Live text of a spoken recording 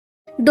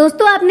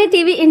दोस्तों, आपने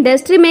TV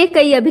industry में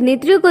कई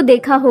अभिनेत्रियों को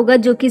देखा होगा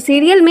जो कि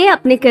सीरियल में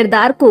अपने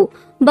किरदार को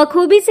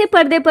बखूबी से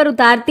पर्दे पर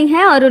उतारती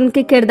हैं और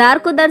उनके किरदार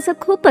को दर्शक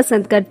खूब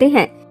पसंद करते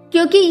हैं,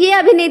 क्योंकि ये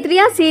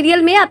अभिनेत्रियां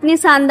सीरियल में अपनी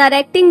शानदार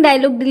एक्टिंग,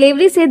 डायलॉग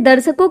डिलीवरी से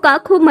दर्शकों का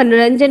खूब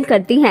मनोरंजन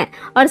करती हैं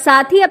और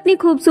साथ ही अपनी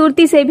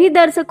खूबसूरती से भी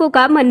दर्शकों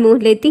का मन मोह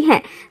लेती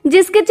हैं,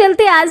 जिसके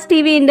चलते आज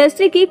टीवी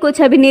इंडस्ट्री की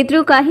कुछ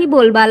अभिनेत्रियों का ही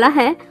बोलबाला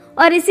है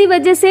और इसी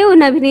वजह से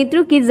उन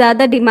अभिनेत्रियों की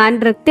ज्यादा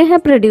डिमांड रखते हैं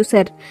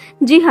प्रोड्यूसर।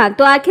 जी हाँ,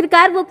 तो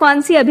आखिरकार वो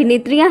कौन सी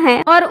अभिनेत्रियां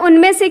हैं और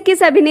उनमें से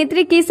किस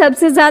अभिनेत्री की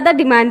सबसे ज्यादा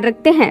डिमांड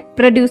रखते हैं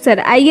प्रोड्यूसर,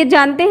 आइए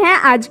जानते हैं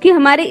आज की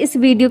हमारे इस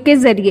वीडियो के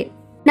जरिए।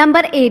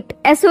 नंबर 8,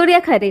 ऐश्वर्या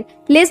खरे।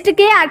 लिस्ट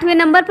के 8वें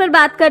नंबर पर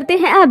बात करते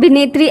हैं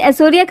अभिनेत्री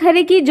ऐश्वर्या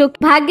खरे की, जो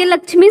भाग्य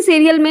लक्ष्मी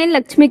सीरियल में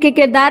लक्ष्मी के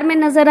किरदार में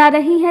नजर आ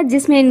रही है,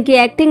 जिसमें इनकी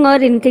एक्टिंग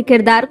और इनके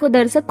किरदार को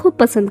दर्शक खूब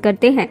पसंद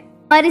करते हैं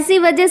और इसी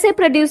वजह से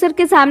प्रोड्यूसर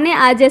के सामने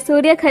आज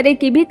ऐश्वर्या खरे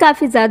की भी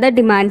काफी ज्यादा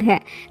डिमांड है।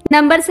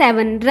 नंबर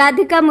 7,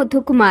 राधिका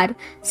मुथुकुमार।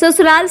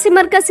 ससुराल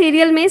सिमर का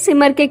सीरियल में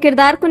सिमर के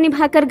किरदार को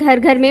निभाकर घर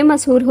घर में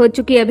मशहूर हो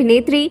चुकी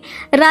अभिनेत्री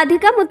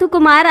राधिका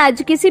मुथुकुमार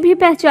आज किसी भी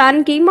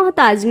पहचान की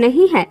मोहताज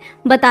नहीं है।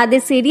 बता दे,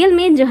 सीरियल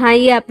में जहां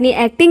ये अपनी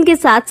एक्टिंग के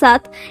साथ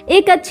साथ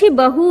एक अच्छी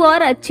बहू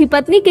और अच्छी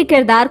पत्नी के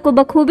किरदार को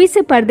बखूबी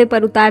से पर्दे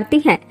पर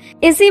उतारती हैं।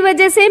 इसी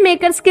वजह से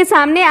मेकर्स के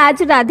सामने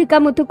आज राधिका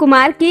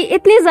मुथुकुमार की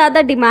इतनी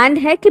ज्यादा डिमांड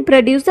है कि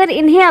प्रोड्यूसर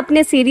इन्हें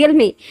अपने सीरियल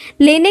में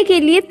लेने के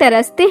लिए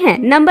तरसते हैं।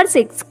 नंबर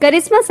 6,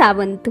 करिश्मा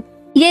सावंत।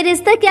 ये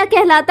रिश्ता क्या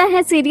कहलाता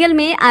है सीरियल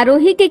में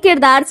आरोही के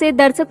किरदार से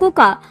दर्शकों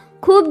का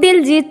खूब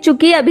दिल जीत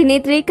चुकी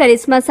अभिनेत्री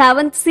करिश्मा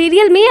सावंत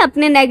सीरियल में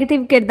अपने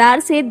नेगेटिव किरदार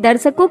से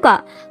दर्शकों का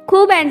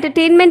खूब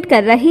एंटरटेनमेंट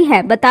कर रही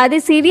है। बता दें,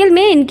 सीरियल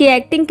में इनकी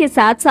एक्टिंग के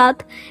साथ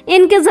साथ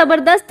इनके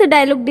जबरदस्त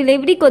डायलॉग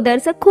डिलीवरी को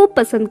दर्शक खूब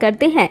पसंद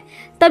करते हैं,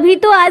 तभी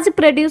तो आज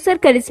प्रोड्यूसर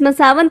करिश्मा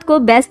सावंत को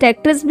बेस्ट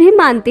एक्ट्रेस भी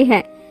मानते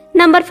हैं।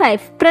 नंबर 5,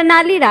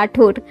 प्रणाली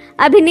राठौर।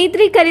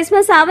 अभिनेत्री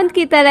करिश्मा सावंत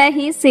की तरह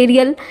ही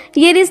सीरियल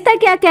ये रिश्ता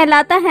क्या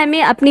कहलाता है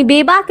में अपनी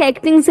बेबाक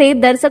एक्टिंग से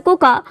दर्शकों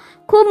का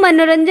खूब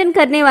मनोरंजन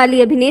करने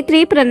वाली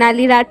अभिनेत्री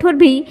प्रणाली राठौर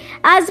भी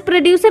आज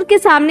प्रोड्यूसर के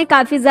सामने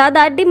काफी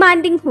ज्यादा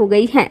डिमांडिंग हो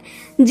गई है।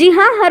 जी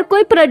हाँ, हर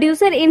कोई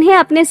प्रोड्यूसर इन्हें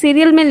अपने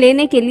सीरियल में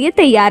लेने के लिए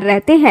तैयार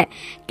रहते हैं,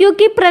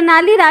 क्योंकि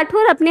प्रणाली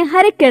राठौर अपने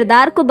हर एक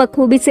किरदार को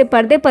बखूबी से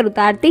पर्दे पर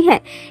उतारती है।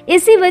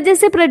 इसी वजह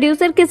से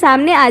प्रोड्यूसर के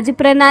सामने आज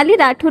प्रणाली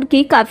राठौर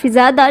की काफी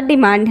ज्यादा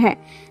डिमांड है।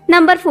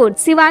 नंबर 4,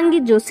 शिवांगी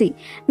जोशी।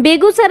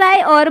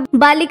 बेगूसराय और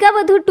बालिका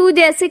वधू 2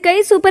 जैसे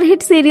कई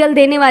सुपरहिट सीरियल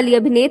देने वाली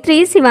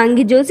अभिनेत्री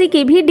शिवांगी जोशी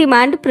की भी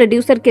डिमांड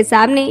प्रोड्यूसर के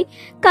सामने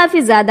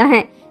काफी ज्यादा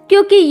है,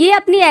 क्योंकि ये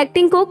अपनी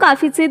एक्टिंग को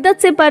काफी शिद्दत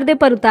से पर्दे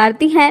पर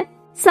उतारती हैं,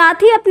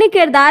 साथ ही अपने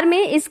किरदार में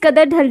इस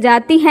कदर ढल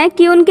जाती हैं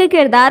कि उनके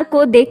किरदार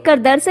को देखकर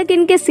दर्शक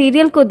इनके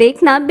सीरियल को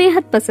देखना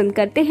बेहद पसंद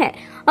करते हैं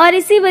और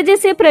इसी वजह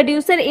से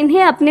प्रोड्यूसर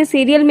इन्हें अपने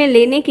सीरियल में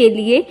लेने के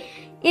लिए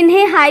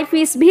इन्हें हाई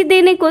फीस भी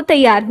देने को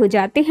तैयार हो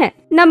जाते हैं।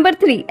 नंबर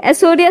 3,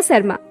 ऐश्वर्या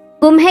शर्मा।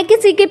 गुम है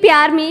किसी के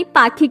प्यार में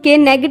पाखी के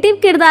नेगेटिव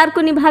किरदार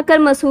को निभाकर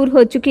मशहूर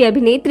हो चुकी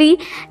अभिनेत्री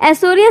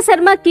ऐश्वर्या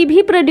शर्मा की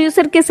भी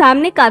प्रोड्यूसर के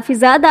सामने काफी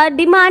ज्यादा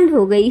डिमांड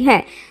हो गई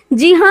है।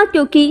 जी हाँ,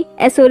 क्योंकि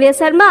ऐश्वर्या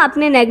शर्मा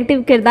अपने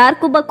नेगेटिव किरदार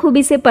को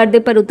बखूबी से पर्दे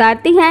पर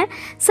उतारती हैं,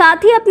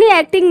 साथ ही अपनी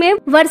एक्टिंग में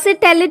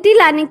वर्सेटैलिटी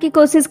लाने की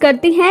कोशिश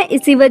करती हैं।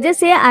 इसी वजह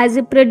से आज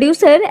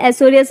प्रोड्यूसर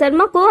ऐश्वर्या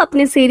शर्मा को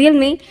अपने सीरियल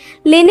में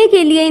लेने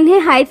के लिए इन्हें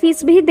हाई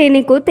फीस भी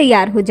देने को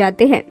तैयार हो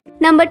जाते हैं।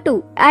 नंबर 2,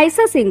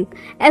 आयशा सिंह।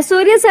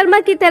 ऐश्वर्या शर्मा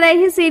की तरह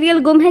ही सीरियल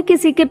गुम है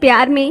किसी के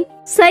प्यार में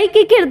सई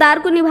के किरदार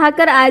को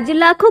निभाकर आज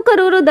लाखों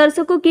करोड़ों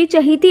दर्शकों की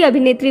चहेती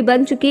अभिनेत्री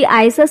बन चुकी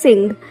आयशा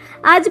सिंह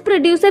आज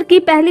प्रोड्यूसर की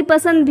पहली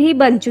पसंद भी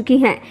बन चुकी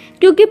हैं,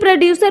 क्योंकि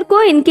प्रोड्यूसर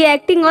को इनकी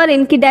एक्टिंग और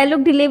इनकी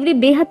डायलॉग डिलीवरी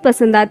बेहद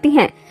पसंद आती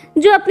हैं,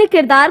 जो अपने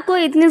किरदार को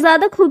इतनी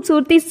ज्यादा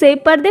खूबसूरती से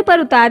पर्दे पर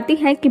उतारती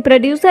हैं कि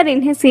प्रोड्यूसर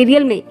इन्हें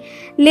सीरियल में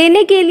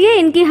लेने के लिए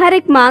इनकी हर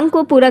एक मांग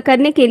को पूरा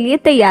करने के लिए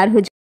तैयार हो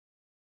जाते।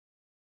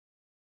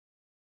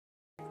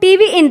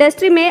 टीवी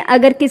इंडस्ट्री में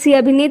अगर किसी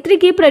अभिनेत्री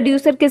की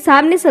प्रोड्यूसर के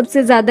सामने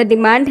सबसे ज्यादा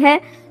डिमांड है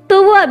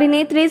तो वो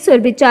अभिनेत्री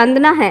सुरभि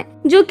चांदना है,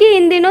 जो कि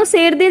इन दिनों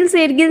शेर दिल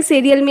शेरगिल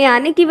सीरियल में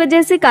आने की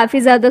वजह से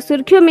काफी ज्यादा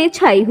सुर्खियों में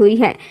छाई हुई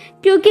है,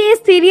 क्योंकि इस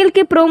सीरियल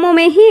के प्रोमो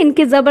में ही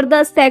इनकी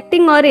जबरदस्त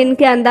एक्टिंग और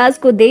इनके अंदाज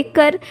को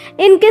देखकर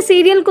इनके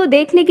सीरियल को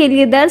देखने के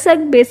लिए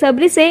दर्शक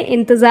बेसब्री से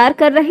इंतजार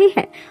कर रहे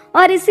हैं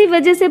और इसी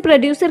वजह से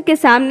प्रोड्यूसर के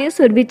सामने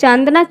सुरभि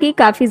चांदना की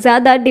काफी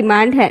ज्यादा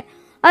डिमांड है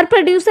और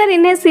प्रोड्यूसर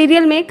इन्हें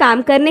सीरियल में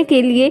काम करने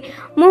के लिए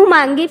मुंह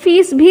मांगी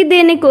फीस भी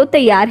देने को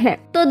तैयार है।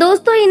 तो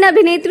दोस्तों, इन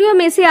अभिनेत्रियों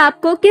में से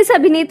आपको किस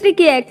अभिनेत्री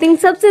की एक्टिंग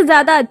सबसे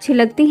ज्यादा अच्छी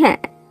लगती है?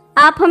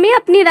 आप हमें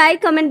अपनी राय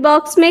कमेंट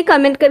बॉक्स में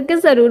कमेंट करके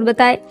जरूर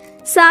बताएं।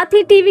 साथ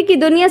ही टीवी की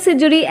दुनिया से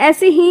जुड़ी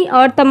ऐसी ही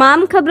और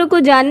तमाम खबरों को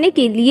जानने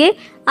के लिए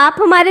आप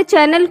हमारे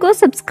चैनल को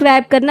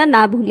सब्सक्राइब करना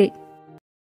ना भूलें।